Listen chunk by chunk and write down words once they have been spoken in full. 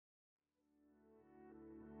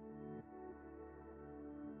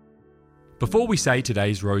Before we say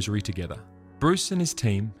today's Rosary together, Bruce and his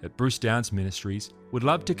team at Bruce Downs Ministries would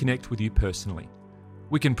love to connect with you personally.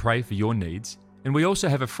 We can pray for your needs, and we also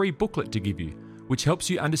have a free booklet to give you, which helps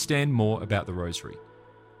you understand more about the Rosary.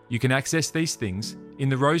 You can access these things in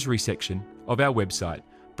the Rosary section of our website,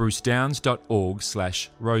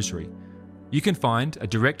 brucedowns.org/rosary. You can find a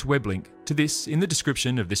direct web link to this in the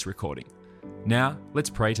description of this recording. Now, let's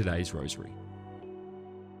pray today's Rosary.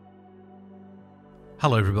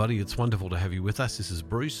 Hello everybody, it's wonderful to have you with us. This is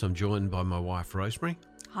Bruce. I'm joined by my wife Rosemary.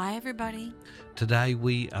 Hi everybody. Today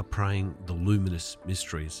we are praying the Luminous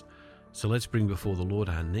mysteries. So let's bring before the Lord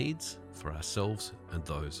our needs for ourselves and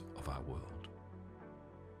those of our world.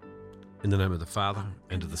 In the name of the Father,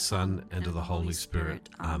 and of the Son, and of the Holy Spirit.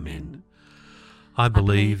 Amen. I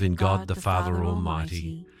believe in God the Father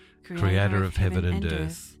Almighty, creator of heaven and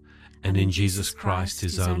earth, and in Jesus Christ,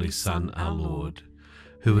 his only Son, our Lord,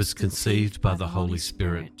 who was conceived by the Holy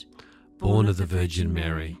Spirit, born of the Virgin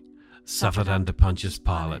Mary, suffered under Pontius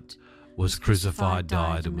Pilate, was crucified,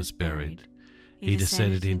 died, and was buried. He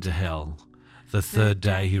descended into hell. The third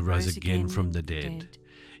day he rose again from the dead.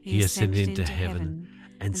 He ascended into heaven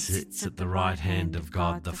and sits at the right hand of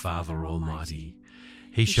God the Father Almighty.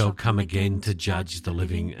 He shall come again to judge the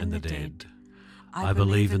living and the dead. I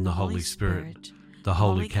believe in the Holy Spirit, the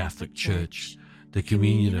Holy Catholic Church, the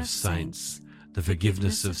communion of saints, the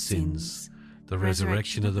forgiveness of sins, the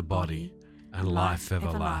resurrection of the body, and life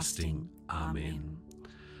everlasting. Amen.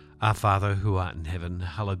 Our Father, who art in heaven,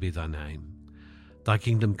 hallowed be thy name. Thy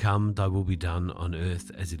kingdom come, thy will be done on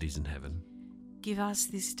earth as it is in heaven. Give us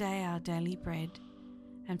this day our daily bread,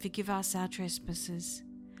 and forgive us our trespasses,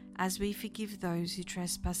 as we forgive those who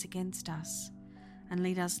trespass against us. And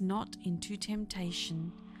lead us not into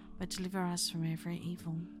temptation, but deliver us from every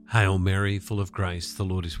evil. Hail Mary, full of grace, the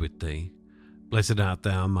Lord is with thee. Blessed art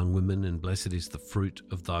thou among women, and blessed is the fruit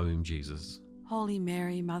of thy womb, Jesus. Holy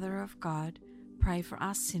Mary, Mother of God, pray for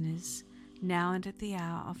us sinners, now and at the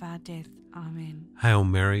hour of our death. Amen. Hail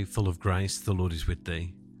Mary, full of grace, the Lord is with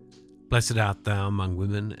thee. Blessed art thou among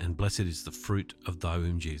women, and blessed is the fruit of thy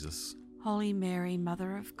womb, Jesus. Holy Mary,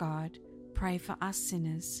 Mother of God, pray for us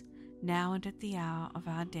sinners, now and at the hour of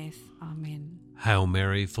our death. Amen. Hail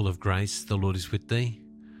Mary, full of grace, the Lord is with thee.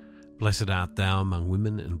 Blessed art thou among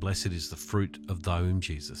women, and blessed is the fruit of thy womb,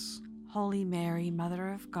 Jesus. Holy Mary, Mother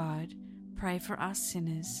of God, pray for us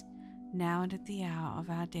sinners, now and at the hour of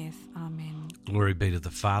our death. Amen. Glory be to the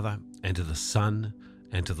Father, and to the Son,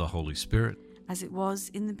 and to the Holy Spirit. As it was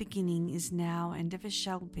in the beginning, is now, and ever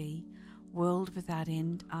shall be, world without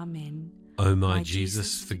end. Amen. O my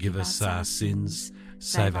Jesus, forgive us our sins,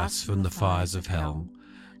 save us from the fires of hell.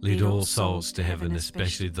 Lead all souls to heaven,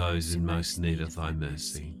 especially those in most need of thy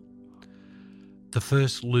mercy. The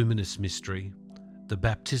first luminous mystery, the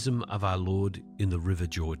baptism of our Lord in the river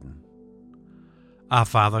Jordan. Our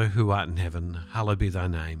Father, who art in heaven, hallowed be thy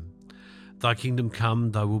name. Thy kingdom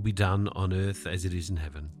come, thy will be done on earth as it is in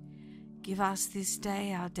heaven. Give us this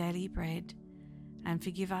day our daily bread, and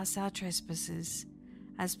forgive us our trespasses,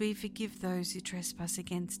 as we forgive those who trespass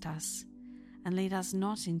against us. And lead us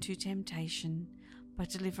not into temptation, but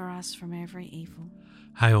deliver us from every evil.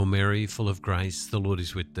 Hail Mary, full of grace, the Lord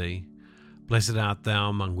is with thee. Blessed art thou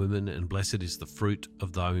among women, and blessed is the fruit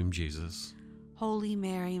of thy womb, Jesus. Holy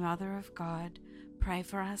Mary, Mother of God, pray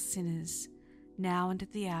for us sinners, now and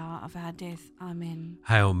at the hour of our death. Amen.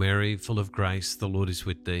 Hail Mary, full of grace, the Lord is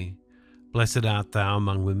with thee. Blessed art thou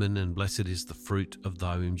among women, and blessed is the fruit of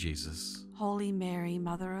thy womb, Jesus. Holy Mary,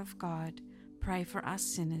 Mother of God, pray for us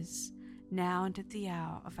sinners, now and at the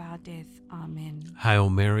hour of our death. Amen. Hail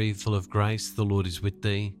Mary, full of grace, the Lord is with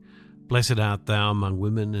thee. Blessed art thou among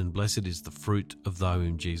women, and blessed is the fruit of thy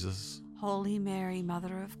womb, Jesus. Holy Mary,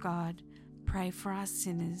 Mother of God, pray for us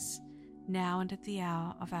sinners, now and at the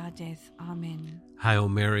hour of our death. Amen. Hail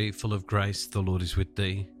Mary, full of grace, the Lord is with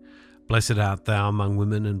thee. Blessed art thou among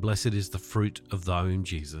women, and blessed is the fruit of thy womb,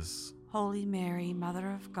 Jesus. Holy Mary,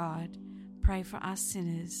 Mother of God, pray for us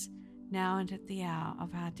sinners, now and at the hour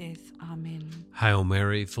of our death. Amen. Hail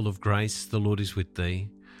Mary, full of grace, the Lord is with thee.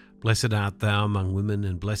 Blessed art thou among women,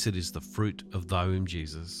 and blessed is the fruit of thy womb,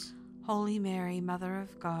 Jesus. Holy Mary, Mother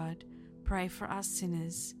of God, pray for us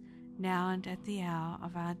sinners, now and at the hour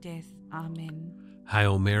of our death. Amen.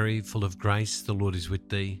 Hail Mary, full of grace, the Lord is with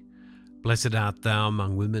thee. Blessed art thou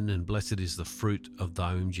among women, and blessed is the fruit of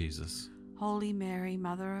thy womb, Jesus. Holy Mary,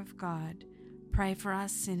 Mother of God, pray for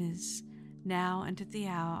us sinners, now and at the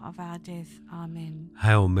hour of our death. Amen.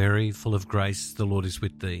 Hail Mary, full of grace, the Lord is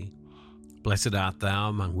with thee. Blessed art thou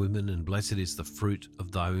among women, and blessed is the fruit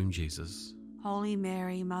of thy womb, Jesus. Holy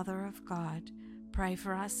Mary, Mother of God, pray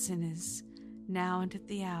for us sinners, now and at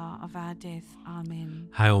the hour of our death. Amen.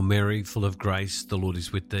 Hail Mary, full of grace, the Lord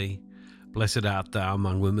is with thee. Blessed art thou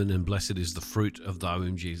among women, and blessed is the fruit of thy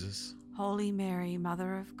womb, Jesus. Holy Mary,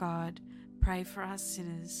 Mother of God, pray for us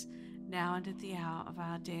sinners, now and at the hour of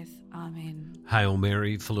our death. Amen. Hail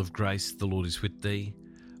Mary, full of grace, the Lord is with thee.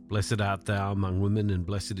 Blessed art thou among women, and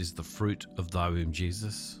blessed is the fruit of thy womb,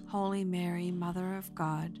 Jesus. Holy Mary, Mother of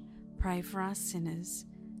God, pray for us sinners,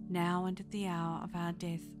 now and at the hour of our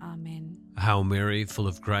death. Amen. Hail Mary, full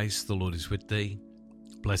of grace, the Lord is with thee.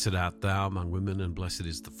 Blessed art thou among women, and blessed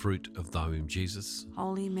is the fruit of thy womb, Jesus.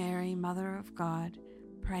 Holy Mary, Mother of God,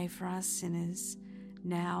 pray for us sinners,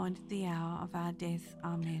 now and at the hour of our death.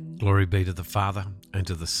 Amen. Glory be to the Father, and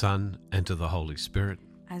to the Son, and to the Holy Spirit.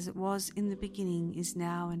 As it was in the beginning, is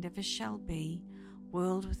now, and ever shall be,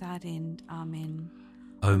 world without end. Amen.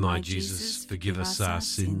 O my Jesus, forgive us our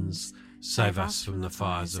sins, save us from the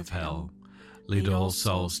fires of hell. Lead all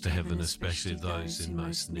souls to heaven, especially those in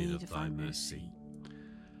most need of thy mercy.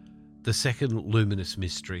 The second luminous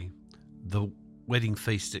mystery, the wedding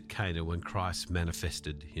feast at Cana when Christ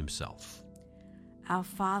manifested himself. Our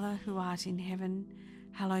Father, who art in heaven,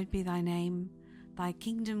 hallowed be thy name. Thy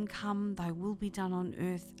kingdom come, thy will be done on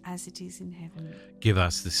earth as it is in heaven. Give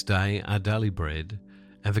us this day our daily bread,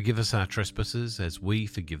 and forgive us our trespasses as we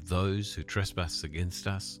forgive those who trespass against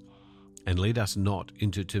us. And lead us not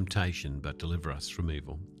into temptation, but deliver us from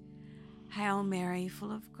evil. Hail Mary,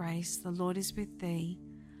 full of grace, the Lord is with thee.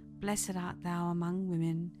 Blessed art thou among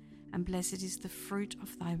women, and blessed is the fruit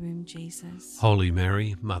of thy womb, Jesus. Holy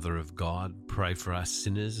Mary, Mother of God, pray for us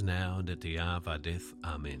sinners now and at the hour of our death.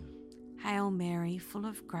 Amen. Hail Mary, full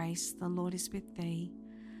of grace, the Lord is with thee.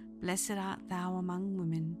 Blessed art thou among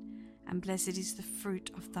women, and blessed is the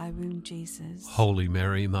fruit of thy womb, Jesus. Holy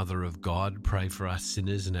Mary, Mother of God, pray for us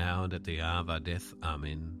sinners now and at the hour of our death.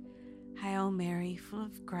 Amen. Hail Mary, full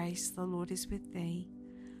of grace, the Lord is with thee.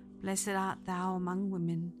 Blessed art thou among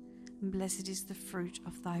women, and blessed is the fruit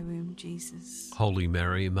of thy womb, Jesus. Holy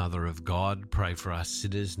Mary, Mother of God, pray for us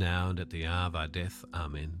sinners now and at the hour of our death.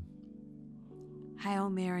 Amen.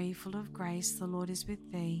 Hail Mary, full of grace, the Lord is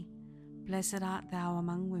with thee. Blessed art thou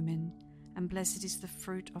among women, and blessed is the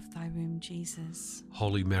fruit of thy womb, Jesus.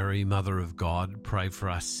 Holy Mary, Mother of God, pray for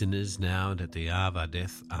us sinners now and at the hour of our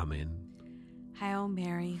death. Amen. Hail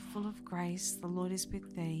Mary, full of grace, the Lord is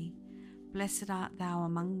with thee. Blessed art thou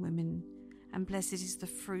among women, and blessed is the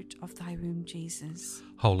fruit of thy womb, Jesus.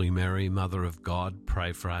 Holy Mary, Mother of God,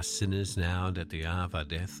 pray for us sinners now and at the hour of our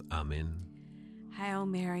death. Amen. Hail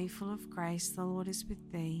Mary, full of grace, the Lord is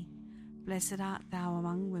with thee. Blessed art thou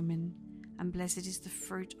among women, and blessed is the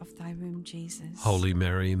fruit of thy womb, Jesus. Holy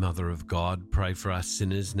Mary, Mother of God, pray for us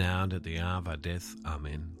sinners now and at the hour of our death.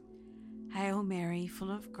 Amen. Hail Mary,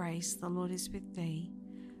 full of grace, the Lord is with thee.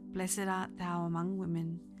 Blessed art thou among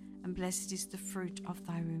women, and blessed is the fruit of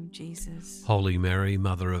thy womb, Jesus. Holy Mary,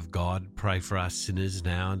 Mother of God, pray for us sinners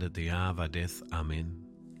now and at the hour of our death. Amen.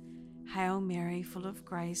 Hail Mary, full of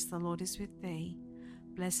grace, the Lord is with thee.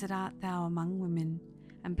 Blessed art thou among women,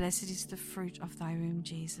 and blessed is the fruit of thy womb,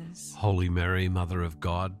 Jesus. Holy Mary, Mother of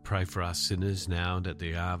God, pray for us sinners now and at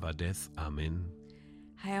the hour of our death. Amen.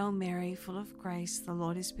 Hail Mary, full of grace, the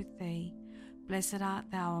Lord is with thee. Blessed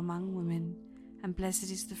art thou among women, and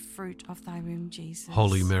blessed is the fruit of thy womb, Jesus.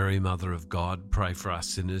 Holy Mary, Mother of God, pray for us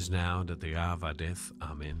sinners now and at the hour of our death.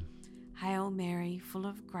 Amen. Hail Mary, full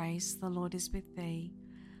of grace, the Lord is with thee.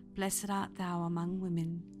 Blessed art thou among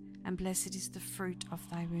women, and blessed is the fruit of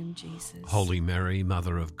thy womb, Jesus. Holy Mary,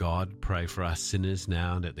 Mother of God, pray for us sinners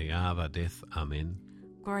now and at the hour of our death. Amen.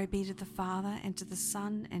 Glory be to the Father, and to the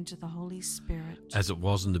Son, and to the Holy Spirit. As it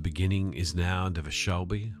was in the beginning, is now, and ever shall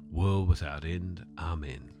be, world without end.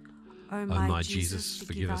 Amen. O my Jesus,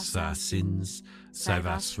 forgive us our sins, save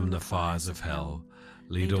us from the fires of hell.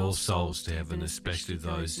 Lead all souls to heaven, especially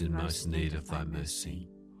those in most need of thy mercy.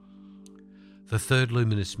 The third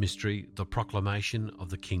luminous mystery, the proclamation of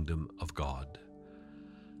the kingdom of God.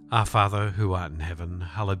 Our Father, who art in heaven,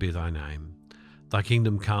 hallowed be thy name. Thy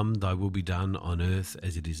kingdom come, thy will be done on earth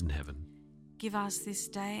as it is in heaven. Give us this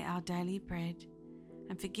day our daily bread,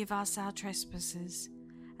 and forgive us our trespasses,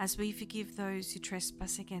 as we forgive those who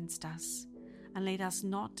trespass against us. And lead us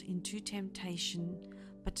not into temptation,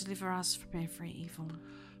 but deliver us from every evil.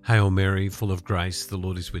 Hail Mary, full of grace, the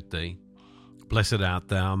Lord is with thee. Blessed art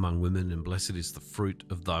thou among women, and blessed is the fruit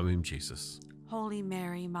of thy womb, Jesus. Holy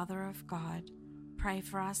Mary, Mother of God, pray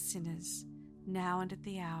for us sinners, now and at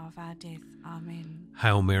the hour of our death. Amen.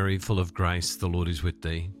 Hail Mary, full of grace, the Lord is with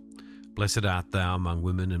thee. Blessed art thou among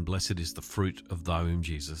women, and blessed is the fruit of thy womb,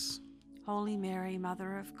 Jesus. Holy Mary,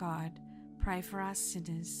 Mother of God, pray for us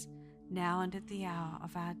sinners, now and at the hour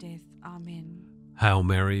of our death. Amen. Hail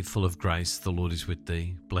Mary, full of grace, the Lord is with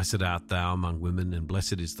thee. Blessed art thou among women, and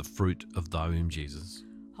blessed is the fruit of thy womb, Jesus.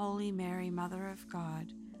 Holy Mary, Mother of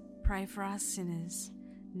God, pray for us sinners,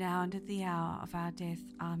 now and at the hour of our death.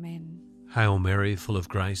 Amen. Hail Mary, full of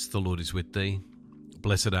grace, the Lord is with thee.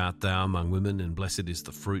 Blessed art thou among women, and blessed is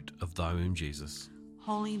the fruit of thy womb, Jesus.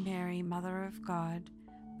 Holy Mary, Mother of God,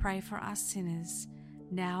 pray for us sinners,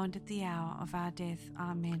 now and at the hour of our death.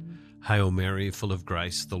 Amen. Hail Mary, full of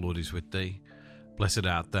grace, the Lord is with thee. Blessed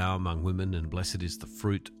art thou among women, and blessed is the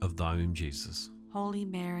fruit of thy womb, Jesus. Holy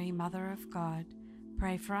Mary, Mother of God,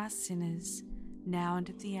 pray for us sinners, now and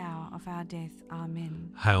at the hour of our death.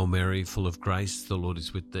 Amen. Hail Mary, full of grace, the Lord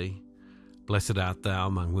is with thee. Blessed art thou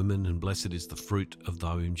among women, and blessed is the fruit of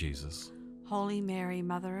thy womb, Jesus. Holy Mary,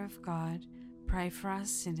 Mother of God, pray for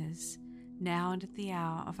us sinners, now and at the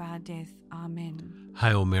hour of our death. Amen.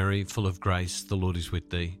 Hail Mary, full of grace, the Lord is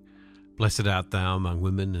with thee. Blessed art thou among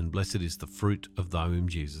women, and blessed is the fruit of thy womb,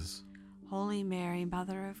 Jesus. Holy Mary,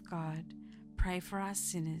 Mother of God, pray for us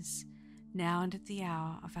sinners, now and at the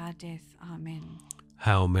hour of our death. Amen.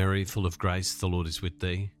 Hail Mary, full of grace, the Lord is with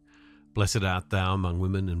thee. Blessed art thou among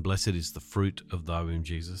women, and blessed is the fruit of thy womb,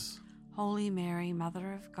 Jesus. Holy Mary,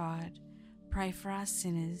 Mother of God, pray for us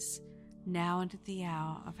sinners, now and at the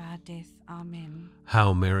hour of our death. Amen.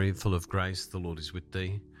 Hail Mary, full of grace, the Lord is with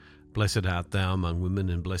thee. Blessed art thou among women,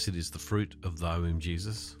 and blessed is the fruit of thy womb,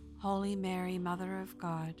 Jesus. Holy Mary, Mother of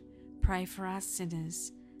God, pray for us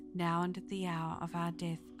sinners, now and at the hour of our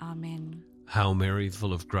death. Amen. Hail Mary,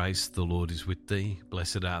 full of grace, the Lord is with thee.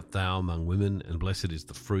 Blessed art thou among women, and blessed is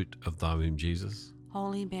the fruit of thy womb, Jesus.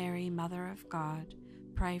 Holy Mary, Mother of God,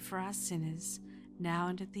 pray for us sinners, now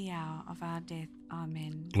and at the hour of our death.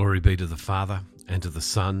 Amen. Glory be to the Father, and to the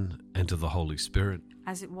Son, and to the Holy Spirit.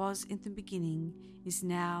 As it was in the beginning, is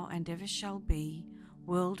now, and ever shall be,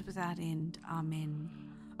 world without end. Amen.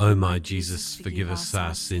 O my Jesus, forgive us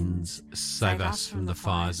our sins, save us from the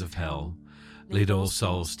fires of hell. Lead all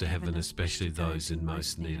souls to heaven, especially those in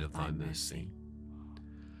most need of thy mercy.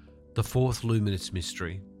 The fourth luminous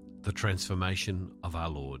mystery, the transformation of our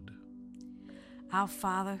Lord. Our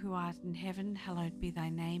Father, who art in heaven, hallowed be thy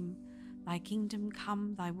name. Thy kingdom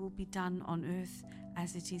come, thy will be done on earth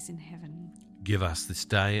as it is in heaven. Give us this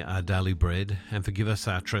day our daily bread, and forgive us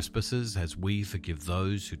our trespasses as we forgive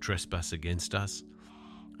those who trespass against us.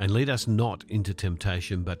 And lead us not into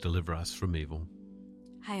temptation, but deliver us from evil.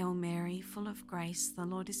 Hail Mary, full of grace, the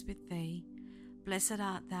Lord is with thee. Blessed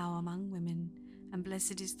art thou among women, and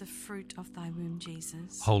blessed is the fruit of thy womb,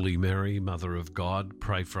 Jesus. Holy Mary, Mother of God,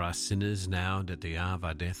 pray for us sinners now and at the hour of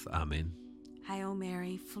our death. Amen. Hail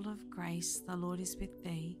Mary, full of grace, the Lord is with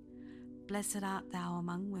thee. Blessed art thou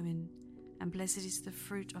among women, and blessed is the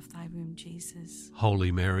fruit of thy womb, Jesus.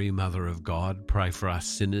 Holy Mary, Mother of God, pray for us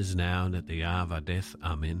sinners now and at the hour of our death.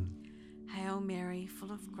 Amen. Hail Mary,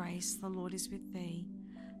 full of grace, the Lord is with thee.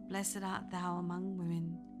 Blessed art thou among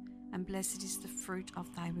women, and blessed is the fruit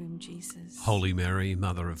of thy womb, Jesus. Holy Mary,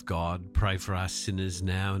 Mother of God, pray for us sinners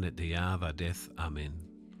now and at the hour of our death. Amen.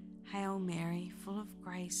 Hail Mary, full of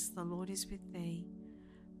grace, the Lord is with thee.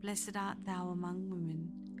 Blessed art thou among women,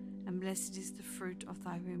 and blessed is the fruit of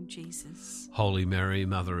thy womb, Jesus. Holy Mary,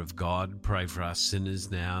 Mother of God, pray for us sinners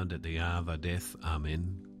now and at the hour of our death.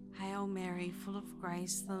 Amen. Hail Mary, full of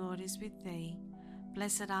grace, the Lord is with thee.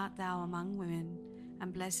 Blessed art thou among women,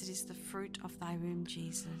 and blessed is the fruit of thy womb,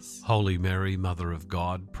 Jesus. Holy Mary, Mother of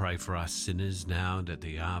God, pray for us sinners now and at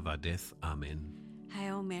the hour of our death. Amen.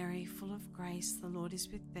 Hail Mary, full of grace, the Lord is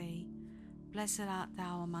with thee. Blessed art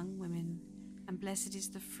thou among women, and blessed is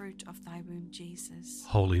the fruit of thy womb, Jesus.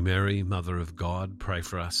 Holy Mary, Mother of God, pray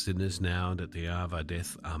for us sinners now and at the hour of our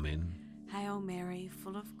death. Amen. Hail Mary,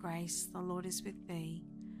 full of grace, the Lord is with thee.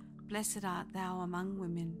 Blessed art thou among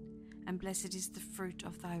women, and blessed is the fruit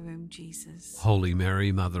of thy womb, Jesus. Holy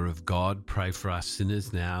Mary, Mother of God, pray for us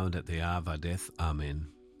sinners now and at the hour of our death. Amen.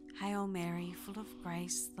 Hail Mary, full of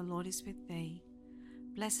grace, the Lord is with thee.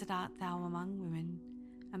 Blessed art thou among women,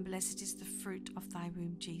 and blessed is the fruit of thy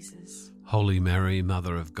womb, Jesus. Holy Mary,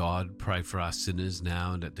 Mother of God, pray for us sinners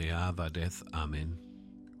now and at the hour of our death. Amen.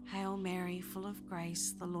 Hail Mary, full of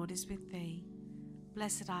grace, the Lord is with thee.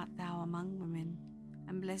 Blessed art thou among women,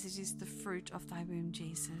 and blessed is the fruit of thy womb,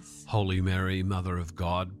 Jesus. Holy Mary, Mother of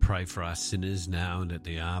God, pray for us sinners now and at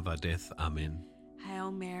the hour of our death. Amen.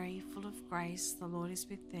 Hail Mary, full of grace, the Lord is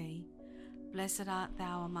with thee. Blessed art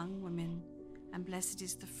thou among women, and blessed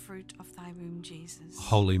is the fruit of thy womb, Jesus.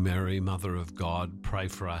 Holy Mary, Mother of God, pray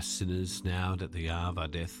for us sinners now and at the hour of our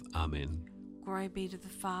death. Amen. Glory be to the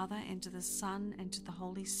Father, and to the Son, and to the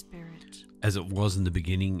Holy Spirit. As it was in the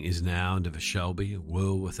beginning, is now, and ever shall be,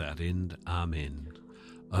 world without end. Amen.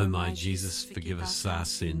 O my Jesus, forgive us our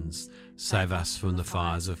sins, save us from the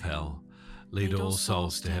fires of hell. Lead all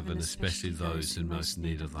souls to heaven, especially those in most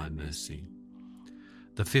need of thy mercy.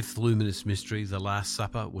 The fifth luminous mystery, the Last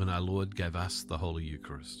Supper, when our Lord gave us the Holy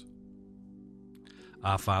Eucharist.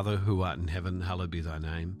 Our Father, who art in heaven, hallowed be thy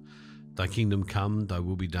name. Thy kingdom come, thy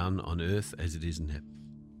will be done on earth as it is in heaven.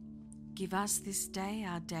 Give us this day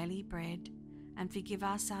our daily bread, and forgive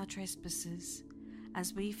us our trespasses,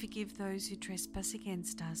 as we forgive those who trespass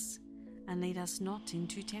against us. And lead us not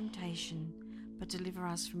into temptation, but deliver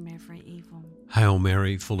us from every evil. Hail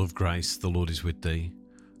Mary, full of grace, the Lord is with thee.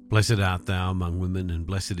 Blessed art thou among women, and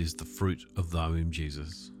blessed is the fruit of thy womb,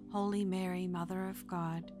 Jesus. Holy Mary, Mother of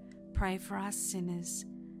God, pray for us sinners,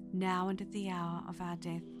 now and at the hour of our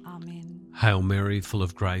death. Amen. Hail Mary, full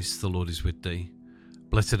of grace, the Lord is with thee.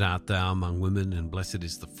 Blessed art thou among women, and blessed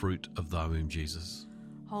is the fruit of thy womb, Jesus.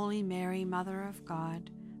 Holy Mary, Mother of God,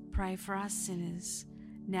 pray for us sinners,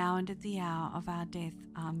 now and at the hour of our death.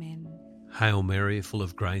 Amen. Hail Mary, full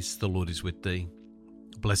of grace, the Lord is with thee.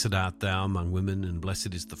 Blessed art thou among women, and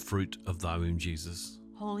blessed is the fruit of thy womb, Jesus.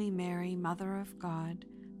 Holy Mary, Mother of God,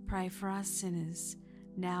 pray for us sinners,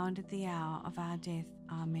 now and at the hour of our death.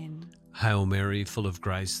 Amen. Hail Mary, full of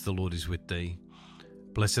grace, the Lord is with thee.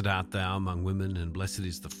 Blessed art thou among women, and blessed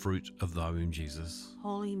is the fruit of thy womb, Jesus.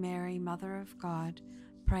 Holy Mary, Mother of God,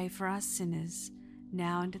 pray for us sinners,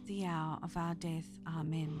 now and at the hour of our death.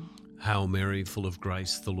 Amen. Hail Mary, full of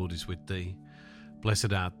grace, the Lord is with thee.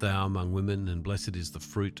 Blessed art thou among women, and blessed is the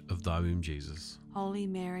fruit of thy womb, Jesus. Holy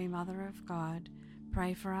Mary, Mother of God,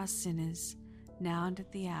 pray for us sinners, now and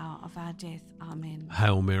at the hour of our death. Amen.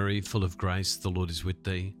 Hail Mary, full of grace, the Lord is with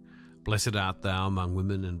thee. Blessed art thou among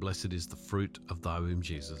women, and blessed is the fruit of thy womb,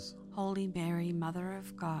 Jesus. Holy Mary, Mother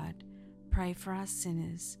of God, pray for us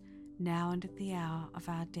sinners, now and at the hour of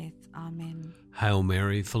our death. Amen. Hail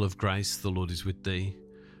Mary, full of grace, the Lord is with thee.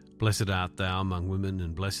 Blessed art thou among women,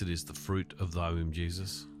 and blessed is the fruit of thy womb,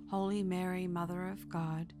 Jesus. Holy Mary, Mother of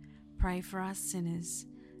God, pray for us sinners,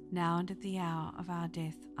 now and at the hour of our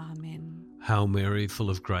death. Amen. Hail Mary, full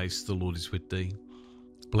of grace, the Lord is with thee.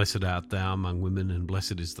 Blessed art thou among women, and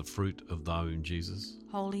blessed is the fruit of thy womb, Jesus.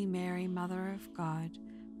 Holy Mary, Mother of God,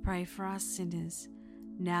 pray for us sinners,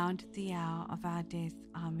 now and at the hour of our death.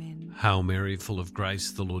 Amen. Hail Mary, full of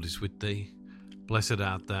grace, the Lord is with thee. Blessed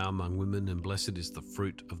art thou among women, and blessed is the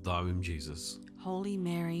fruit of thy womb, Jesus. Holy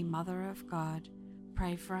Mary, Mother of God,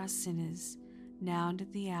 pray for us sinners, now and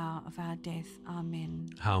at the hour of our death. Amen.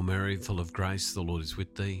 Hail Mary, full of grace, the Lord is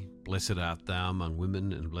with thee. Blessed art thou among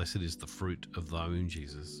women, and blessed is the fruit of thy womb,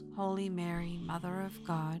 Jesus. Holy Mary, Mother of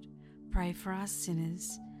God, pray for us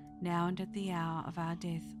sinners, now and at the hour of our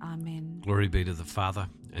death. Amen. Glory be to the Father,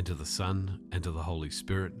 and to the Son, and to the Holy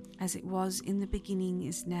Spirit. As it was in the beginning,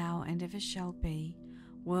 is now, and ever shall be,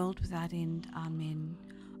 world without end. Amen.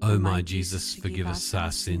 O my Jesus, forgive us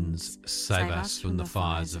our sins, save us from the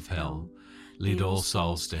fires of hell. Lead all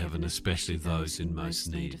souls to heaven, especially those in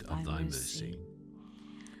most need of thy mercy.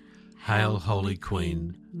 Hail, Holy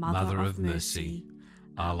Queen, Mother of mercy,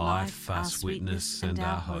 our life, our sweetness, and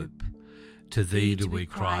our hope. To thee do we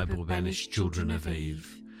cry, poor banished children of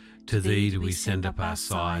Eve. To thee do we send up our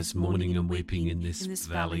sighs, mourning and weeping in this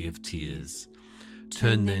valley of tears.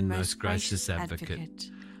 Turn then, most gracious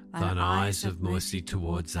Advocate, thine eyes of mercy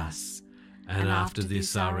towards us, and after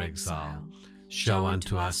this our exile, show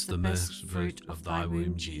unto us the merciful fruit of thy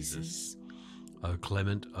womb, Jesus. O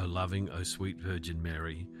clement, O loving, O sweet Virgin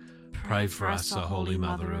Mary, pray for us, O Holy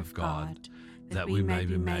Mother of God, that we may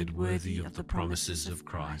be made worthy of the promises of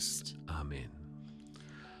Christ. Amen.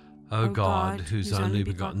 O God, whose only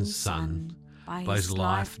begotten Son, by his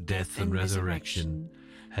life, death, and resurrection,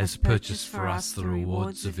 has purchased for us the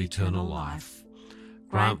rewards of eternal life,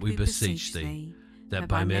 grant, we beseech thee, that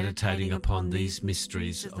by meditating upon these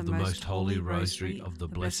mysteries of the most holy Rosary of the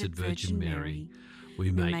Blessed Virgin Mary, we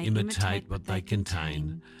may imitate what they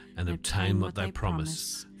contain and obtain what they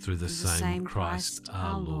promise, through the same Christ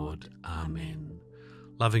our Lord. Amen.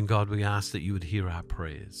 Loving God, we ask that you would hear our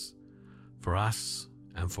prayers for us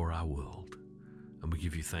and for our world. And we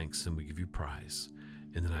give you thanks and we give you praise.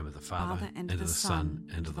 In the name of the Father, and of the Son,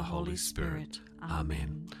 and of the Holy Spirit.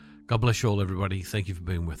 Amen. God bless you all, everybody. Thank you for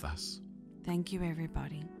being with us. Thank you,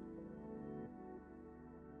 everybody.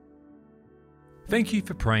 Thank you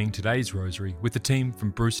for praying today's Rosary with the team from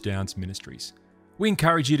Bruce Downs Ministries. We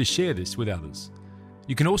encourage you to share this with others.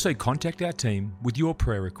 You can also contact our team with your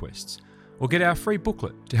prayer requests, or get our free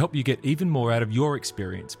booklet to help you get even more out of your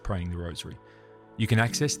experience praying the Rosary. You can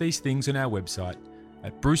access these things on our website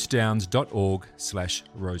at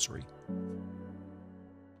brucedowns.org/rosary.